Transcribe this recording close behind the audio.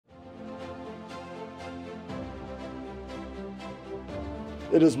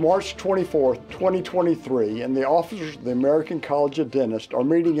It is March 24th, 2023, and the officers of the American College of Dentists are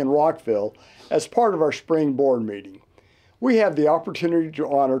meeting in Rockville as part of our spring board meeting. We have the opportunity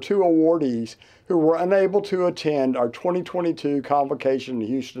to honor two awardees who were unable to attend our 2022 convocation in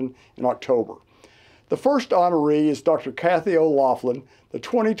Houston in October. The first honoree is Dr. Kathy O'Laughlin, the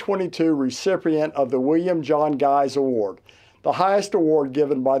 2022 recipient of the William John Guise Award, the highest award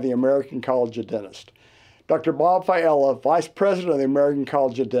given by the American College of Dentists. Dr. Bob Fiella, Vice President of the American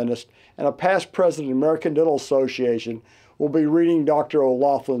College of Dentists and a past President of the American Dental Association, will be reading Dr.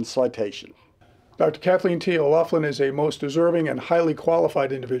 O'Loughlin's citation. Dr. Kathleen T. O'Loughlin is a most deserving and highly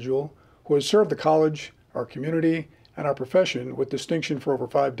qualified individual who has served the college, our community, and our profession with distinction for over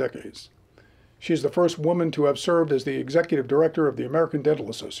 5 decades. She is the first woman to have served as the Executive Director of the American Dental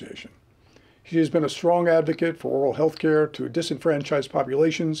Association. She has been a strong advocate for oral health care to disenfranchised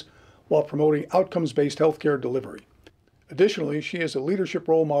populations while promoting outcomes-based healthcare delivery. Additionally, she is a leadership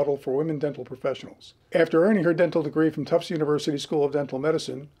role model for women dental professionals. After earning her dental degree from Tufts University School of Dental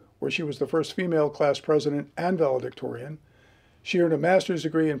Medicine, where she was the first female class president and valedictorian, she earned a master's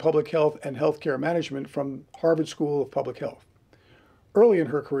degree in public health and healthcare management from Harvard School of Public Health. Early in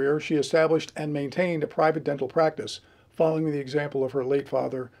her career, she established and maintained a private dental practice, following the example of her late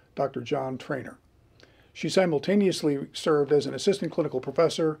father, Dr. John Trainer. She simultaneously served as an assistant clinical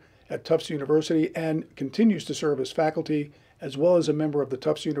professor at Tufts University and continues to serve as faculty as well as a member of the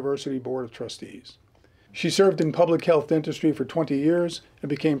Tufts University Board of Trustees. She served in public health dentistry for 20 years and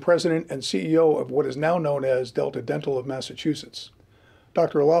became president and CEO of what is now known as Delta Dental of Massachusetts.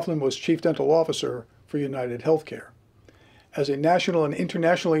 Dr. O'Loughlin was chief dental officer for United Healthcare. As a national and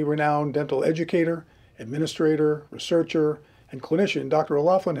internationally renowned dental educator, administrator, researcher, and clinician, Dr.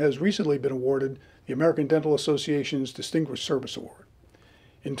 O'Loughlin has recently been awarded the American Dental Association's Distinguished Service Award.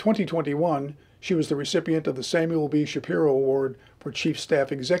 In 2021, she was the recipient of the Samuel B. Shapiro Award for Chief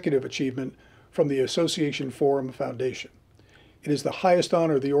Staff Executive Achievement from the Association Forum Foundation. It is the highest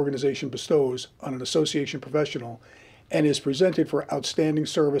honor the organization bestows on an association professional and is presented for outstanding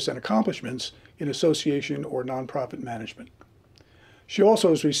service and accomplishments in association or nonprofit management. She also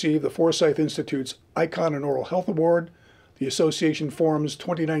has received the Forsyth Institute's Icon in Oral Health Award, the Association Forum's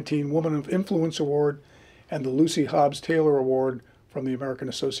 2019 Woman of Influence Award, and the Lucy Hobbs Taylor Award from the American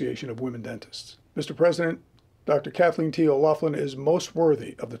Association of Women Dentists. Mr. President, Dr. Kathleen T. O'Loughlin is most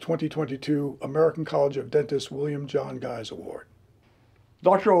worthy of the 2022 American College of Dentists William John Guise Award.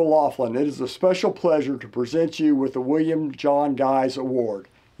 Dr. O'Loughlin, it is a special pleasure to present you with the William John Guise Award.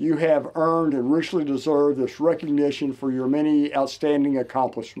 You have earned and richly deserve this recognition for your many outstanding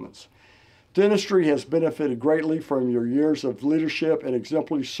accomplishments. Dentistry has benefited greatly from your years of leadership and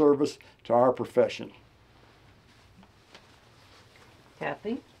exemplary service to our profession.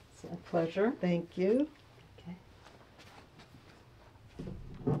 Kathy, it's a pleasure. Thank you. Okay.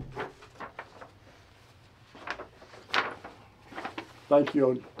 Thank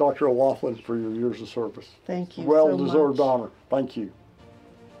you, Dr. O'Loughlin, for your years of service. Thank you Well-deserved so much. honor. Thank you.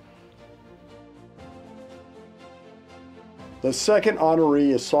 The second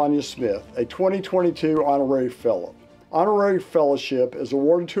honoree is Sonia Smith, a 2022 honorary fellow. Honorary fellowship is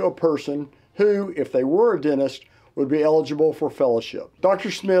awarded to a person who, if they were a dentist, would be eligible for fellowship.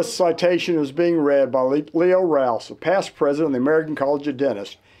 Dr. Smith's citation is being read by Leo Rouse, a past president of the American College of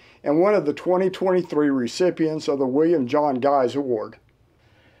Dentists and one of the 2023 recipients of the William John Guise Award.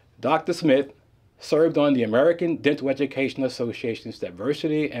 Dr. Smith served on the American Dental Education Association's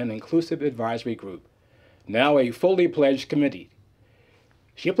Diversity and Inclusive Advisory Group, now a fully pledged committee.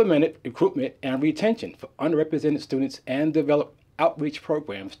 She implemented recruitment and retention for underrepresented students and developed outreach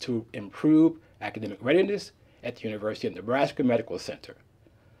programs to improve academic readiness at the University of Nebraska Medical Center.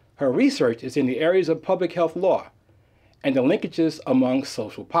 Her research is in the areas of public health law and the linkages among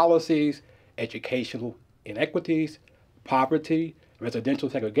social policies, educational inequities, poverty,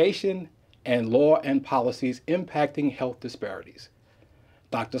 residential segregation, and law and policies impacting health disparities.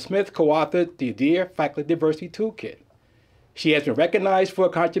 Dr. Smith co-authored the Dear Faculty Diversity Toolkit. She has been recognized for her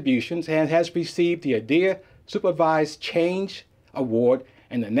contributions and has received the Dear Supervised Change Award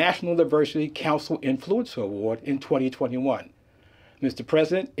and the National Diversity Council Influencer Award in 2021. Mr.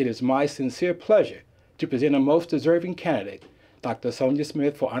 President, it is my sincere pleasure to present a most deserving candidate, Dr. Sonia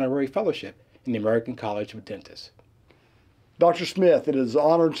Smith, for honorary fellowship in the American College of Dentists. Dr. Smith, it is an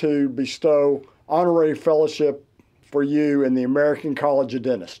honor to bestow honorary fellowship for you in the American College of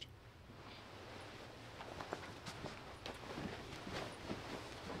Dentists.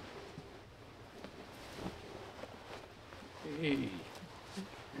 Hey.